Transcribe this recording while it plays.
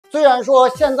虽然说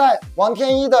现在王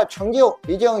天一的成就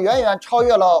已经远远超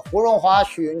越了胡荣华、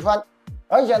许银川，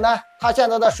而且呢，他现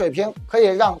在的水平可以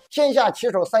让天下棋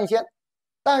手三仙，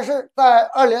但是在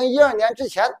2012年之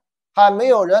前，还没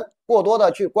有人过多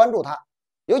的去关注他。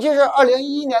尤其是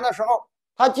2011年的时候，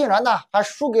他竟然呢还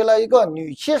输给了一个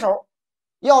女棋手。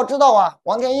要知道啊，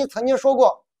王天一曾经说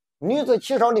过，女子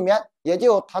棋手里面也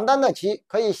就唐丹的棋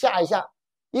可以下一下，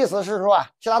意思是说啊，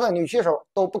其他的女棋手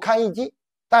都不堪一击。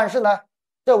但是呢，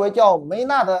这位叫梅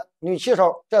娜的女棋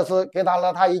手这次给打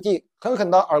了他一记狠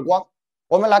狠的耳光。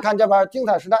我们来看这边精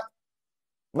彩实战，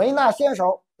梅娜先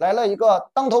手来了一个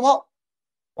当头炮，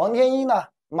王天一呢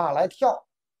马来跳。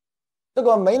这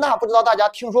个梅娜不知道大家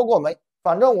听说过没？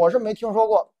反正我是没听说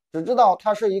过，只知道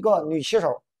她是一个女棋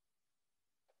手。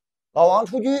老王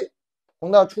出车，红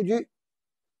的出车。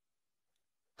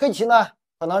黑棋呢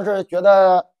可能是觉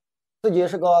得自己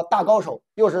是个大高手，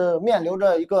又是面留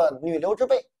着一个女流之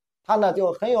辈，他呢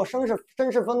就很有绅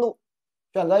士风度，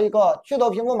选择一个去头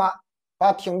平驸马，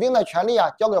把挺兵的权利啊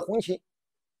交给红棋。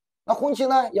那红棋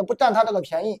呢也不占他这个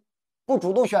便宜，不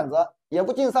主动选择，也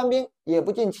不进三兵，也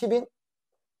不进七兵，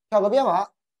跳个边马。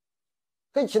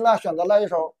黑棋呢选择了一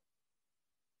手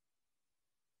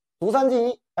卒三进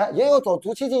一，也有走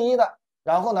卒七进一的。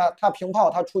然后呢，他平炮，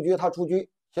他出车，他出车，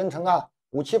形成啊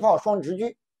五七炮双直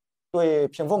车，对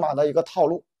平驸马的一个套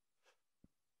路。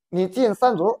你进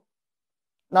三卒，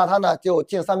那他呢就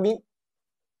进三兵。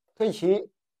黑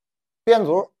棋边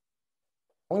卒，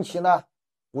红棋呢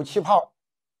五七炮，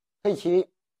黑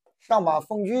棋上马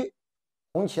封车，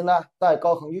红棋呢在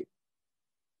高横车。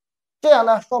这样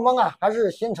呢，双方啊还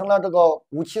是形成了这个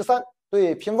五七三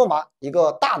对平驸马一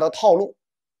个大的套路。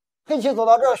黑棋走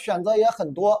到这选择也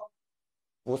很多，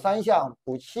补三象，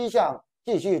补七象，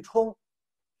继续冲，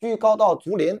车高到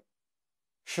卒临。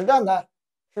实战呢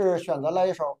是选择了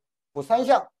一手补三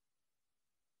象，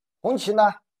红棋呢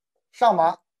上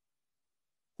马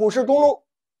虎视中路，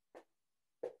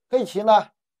黑棋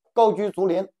呢高车卒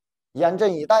临，严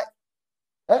阵以待。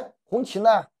红棋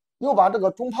呢又把这个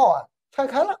中炮啊拆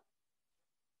开了，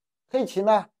黑棋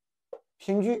呢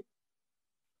平车，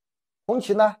红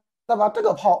棋呢再把这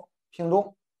个炮平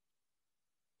中。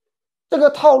这个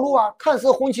套路啊看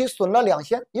似红棋损了两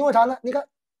先，因为啥呢？你看，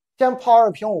先炮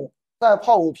二平五，再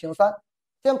炮五平三，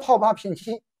先炮八平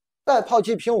七，再炮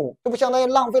七平五，这不相当于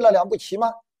浪费了两步棋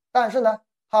吗？但是呢，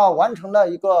他完成了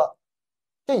一个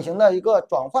阵型的一个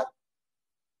转换。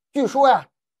据说呀，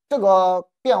这个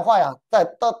变化呀，在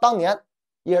当年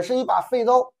也是一把废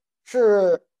刀，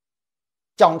是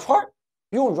蒋川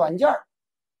用软件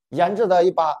研制的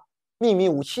一把秘密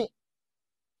武器。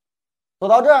走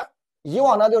到这儿，以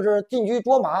往呢就是进车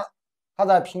捉马，他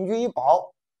在平车一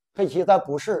保，黑棋在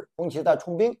补士，红棋在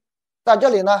冲兵。在这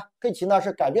里呢，黑棋呢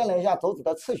是改变了一下走子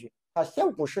的次序，他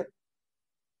先补士，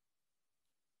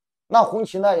那红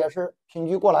棋呢也是平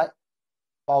车过来，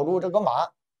保住这个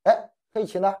马。黑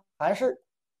棋呢还是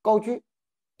高车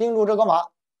盯住这个马，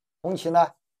红棋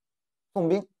呢送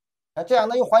兵。这样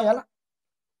呢又还原了。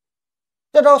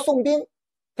这招送兵，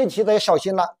黑棋得小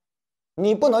心了，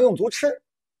你不能用卒吃。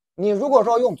你如果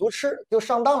说用卒吃就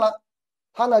上当了，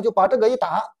他呢就把这个一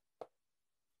打，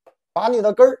把你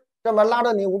的根儿这边拉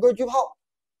着你五根车炮，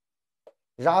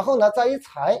然后呢再一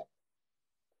踩，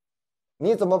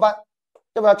你怎么办？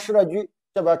这边吃着车，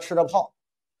这边吃着炮，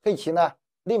黑棋呢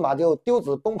立马就丢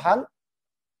子崩盘。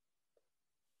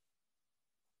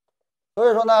所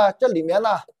以说呢，这里面呢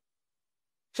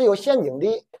是有陷阱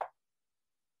的。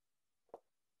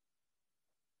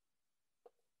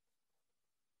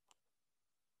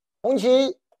红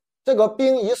棋这个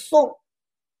兵一送，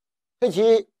黑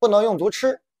棋不能用卒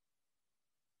吃，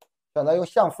选择用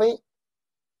象飞。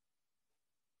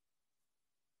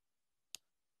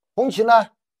红棋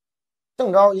呢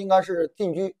正招应该是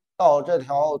进车到这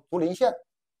条卒临线，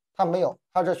他没有，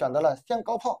他是选择了先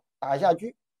高炮打一下车，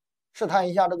试探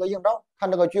一下这个应招，看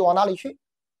这个车往哪里去。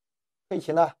黑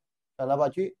棋呢选择把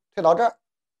车退到这儿，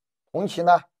红棋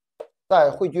呢再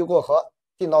汇车过河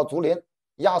进到卒临，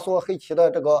压缩黑棋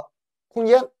的这个空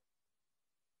间。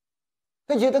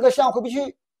黑棋这个象回不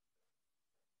去，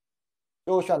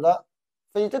就选择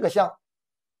飞这个象。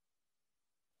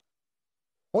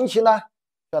红棋呢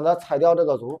选择踩掉这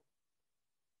个卒，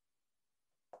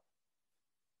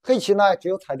黑棋呢只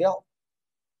有踩掉。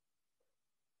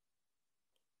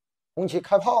红棋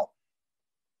开炮，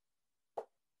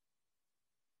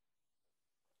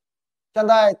现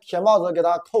在铁帽子给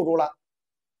他扣住了，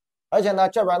而且呢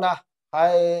这边呢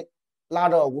还拉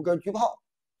着五根车炮。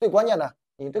最关键的，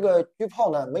你这个车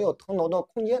炮呢没有腾挪的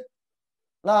空间，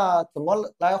那怎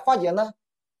么来化解呢？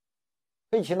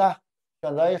黑棋呢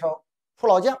选择一手出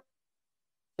老将，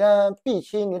先闭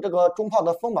起你这个中炮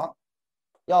的锋芒，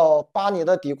要扒你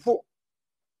的底库。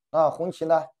红棋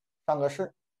呢上个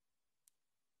士，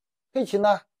黑棋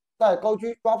呢在高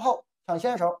车抓炮抢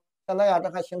先手，现在呀这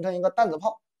还形成一个担子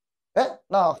炮。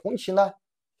那红棋呢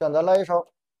选择了一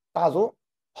手打卒，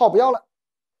炮不要了。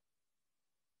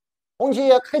黑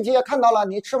棋也看到了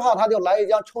你吃炮，他就来一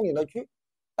将抽你的车，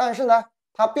但是呢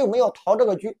他并没有逃这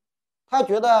个车，他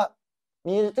觉得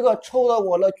你这个抽了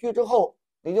我的车之后，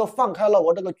你就放开了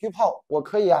我这个车炮，我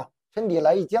可以沉底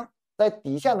来一将，在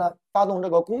底线呢发动这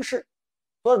个攻势，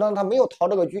所以呢他没有逃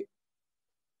这个车，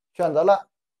选择了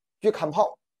车砍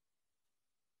炮。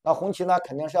那红棋呢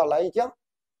肯定是要来一将，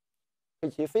黑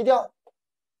棋飞掉，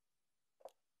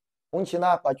红棋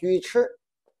呢把车一吃，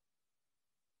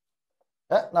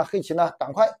那黑棋呢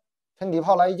赶快沉底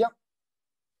炮来一将，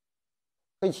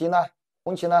红棋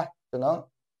呢只能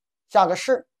下个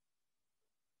士，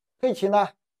黑棋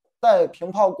呢再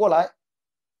平炮过来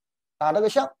打这个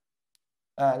象。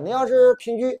你要是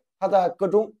平车，他在个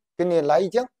中给你来一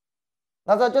将。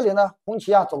那在这里呢，红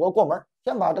棋走个过门，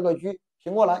先把这个车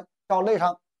平过来，到肋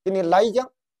上给你来一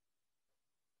将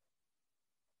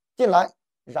进来，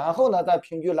然后呢再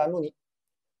平车拦住你。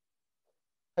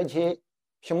黑棋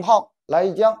平炮来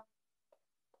一将，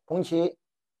红棋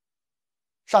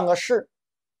上个士，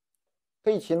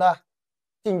黑棋呢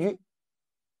进车，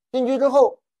进车之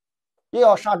后又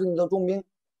要杀住你的重兵，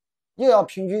又要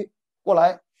平车过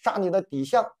来杀你的底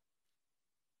象。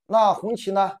那红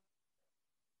棋呢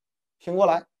平过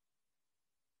来，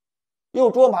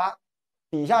又捉马，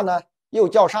底下呢又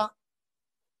叫杀，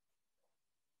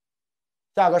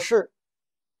下个士，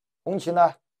红棋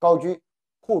呢高车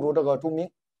护住这个重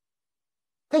兵。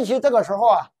黑棋这个时候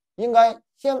应该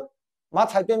先马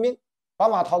踩边兵，把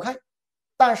马逃开，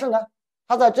但是呢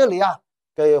他在这里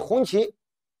给红棋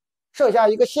设下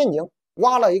一个陷阱，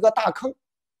挖了一个大坑。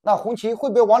那红棋会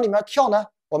不会往里面跳呢？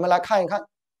我们来看一看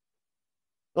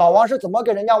老王是怎么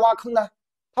给人家挖坑的。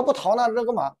他不逃呢，这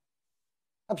个马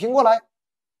他平过来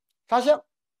杀象，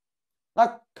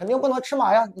那肯定不能吃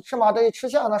马呀，你吃马这一吃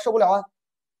象那受不了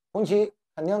红棋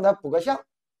肯定得补个象。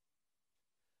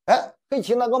黑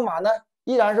棋那个马呢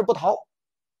依然是不逃，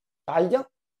打一将。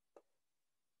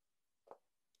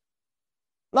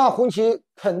那红棋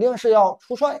肯定是要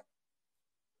出帅，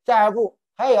下一步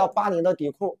他也要扒你的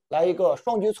底库，来一个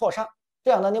双车错杀，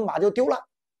这样呢你马就丢了。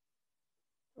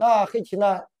那黑棋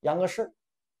呢扬个士，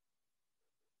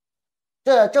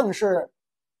这正是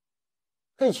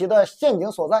黑棋的陷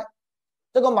阱所在。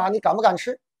这个马你敢不敢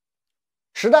吃？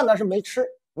实战呢是没吃，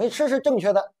没吃是正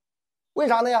确的。为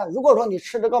啥呢呀？如果说你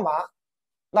吃这个马，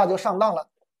那就上当了，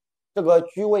这个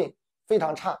车位非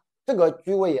常差，这个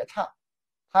车位也差，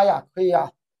他可以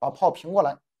把炮平过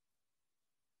来。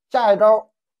下一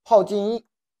招炮进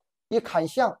一砍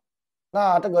象，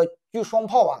那这个车双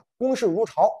炮攻势如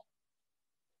潮，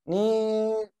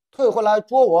你退回来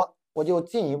捉我，我就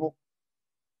进一步。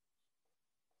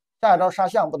下一招杀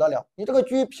象不得了，你这个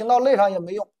车平到肋上也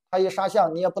没用，他一杀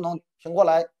象你也不能平过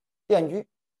来垫车。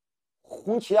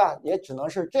红棋也只能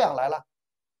是这样来了，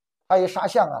他一杀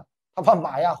象他把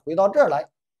马回到这儿来，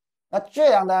那这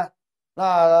样呢，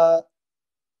那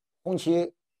红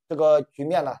棋这个局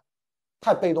面呢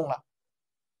太被动了。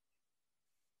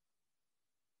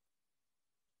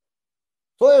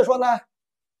所以说呢，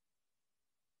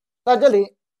在这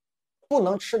里不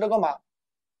能吃这个马，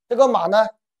这个马呢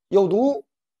有毒。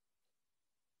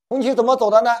红棋怎么走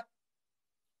的呢？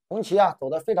红棋走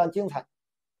得非常精彩，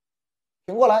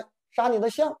平过来杀你的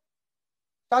象，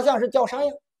杀象是叫杀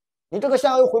呀，你这个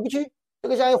象又回不去，这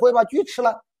个象一回把车吃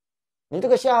了，你这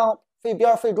个象费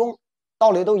边费中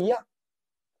道理都一样，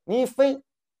你一飞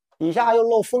底下又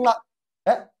漏风了，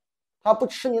他不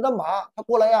吃你的马，他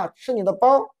过来吃你的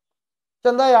包。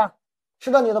现在吃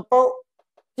了你的包，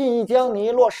进一将你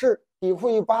一落士，底库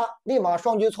一扒，立马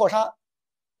双车错杀。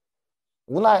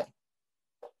无奈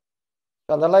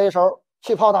选择了一手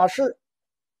弃炮打士，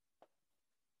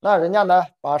那人家呢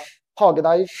把炮给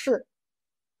他一试，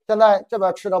现在这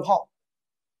边吃着炮，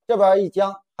这边一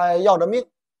将还要着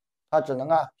命，他只能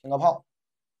平个炮。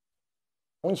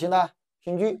红棋呢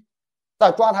平车，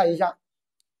再抓他一下。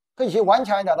黑棋顽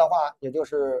强一点的话，也就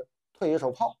是退一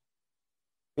手炮，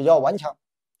比较顽强。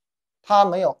他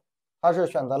没有，他是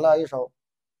选择了一手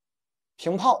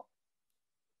平炮。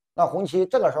那红棋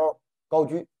这个时候高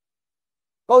车，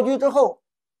高车之后，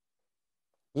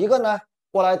一个呢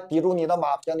过来抵住你的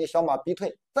马，将你小马逼退；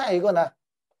再一个呢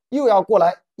又要过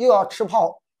来，又要吃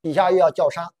炮，底下又要叫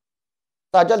杀。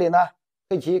在这里呢，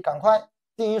黑棋赶快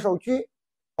进一手车，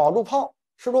保住炮，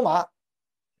吃住马。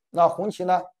那红棋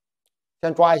呢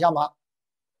先抓一下马，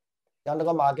将这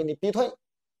个马给你逼退，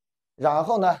然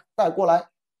后呢再过来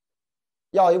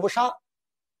要一步杀，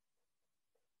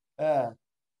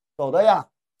走的呀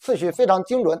次序非常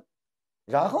精准，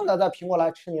然后呢再平过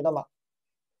来吃你的马。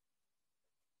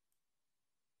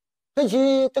黑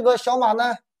棋这个小马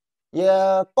呢也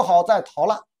不好再逃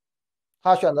了，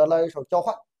他选择了一手交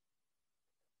换，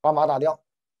把马打掉。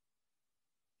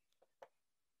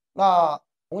那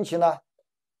红棋呢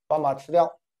把马吃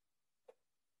掉，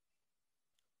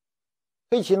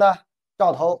黑棋呢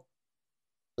照头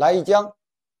来一将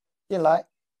进来，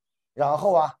然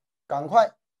后啊赶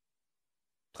快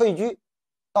退车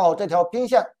到这条兵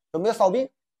线准备扫兵，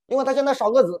因为他现在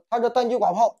少个子，他是单车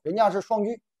寡炮，人家是双车。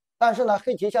但是呢，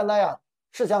黑棋现在呀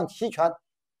士象齐全，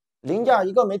零件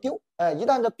一个没丢，一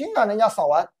旦这兵让人家扫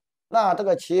完，那这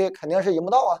个棋肯定是赢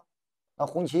不到啊。那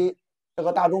红棋这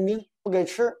个大中兵不给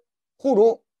吃，护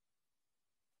住，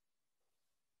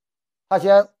他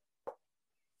先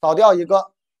扫掉一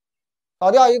个，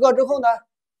扫掉一个之后呢，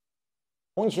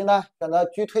红棋呢选择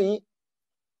车退一，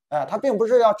他并不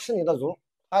是要吃你的卒，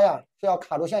他呀是要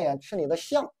卡住象眼吃你的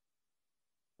象。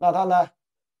那他呢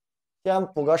先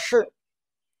补个士，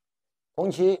红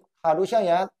棋卡住象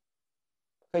眼，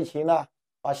黑棋呢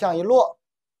把象一落，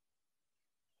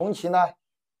红棋呢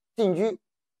进车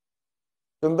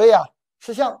准备啊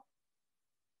吃象，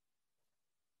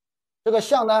这个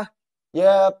象呢也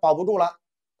保不住了，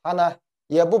他呢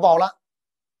也不保了，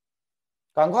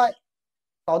赶快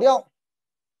扫掉。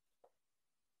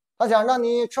他想让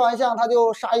你吃完象他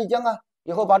就杀一将啊，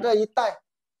以后把这一带，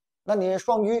那你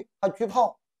双车他车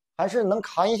炮还是能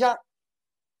扛一下。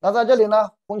那在这里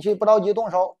呢，红棋不着急动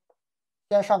手，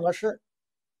先上个士，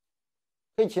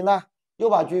黑棋呢又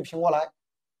把车平过来，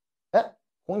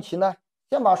红棋呢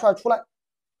先把帅出来，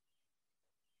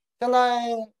现在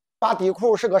把底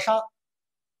库是个杀，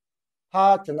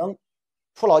他只能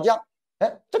出老将，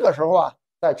这个时候啊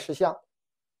再吃象，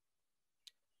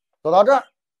走到这儿，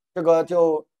这个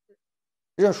就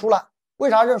认输了。为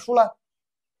啥认输了？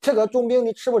这个重兵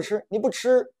你吃不吃？你不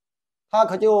吃，他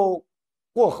可就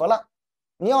过河了。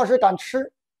你要是敢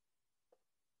吃，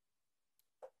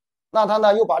那他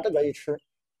呢又把这个一吃，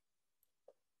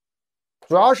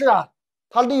主要是啊，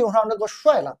他利用上这个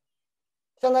帅了，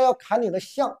现在要砍你的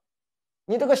象，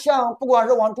你这个象不管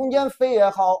是往中间飞也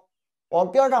好，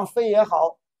往边上飞也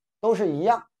好，都是一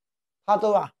样，他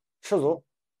都啊吃卒，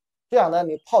这样呢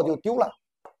你炮就丢了。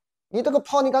你这个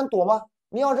炮你敢躲吗？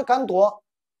你要是敢躲，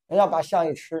人家把象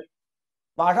一吃，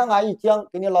马上啊一将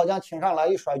给你老将请上来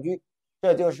一甩车，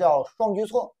这就是要双车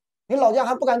错。你老将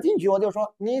还不敢进去，我就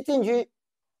说你一进去，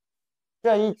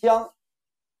这一将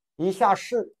一下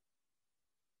士，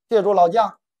借助老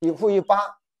将底库一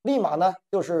扒，立马呢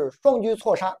就是双车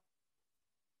错杀。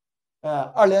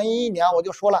2011年我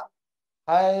就说了，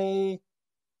还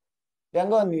连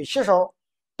个女棋手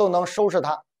都能收拾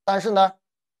他，但是呢，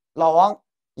老王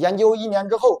研究1年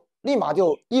之后，立马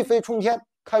就一飞冲天，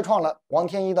开创了王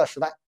天一的时代。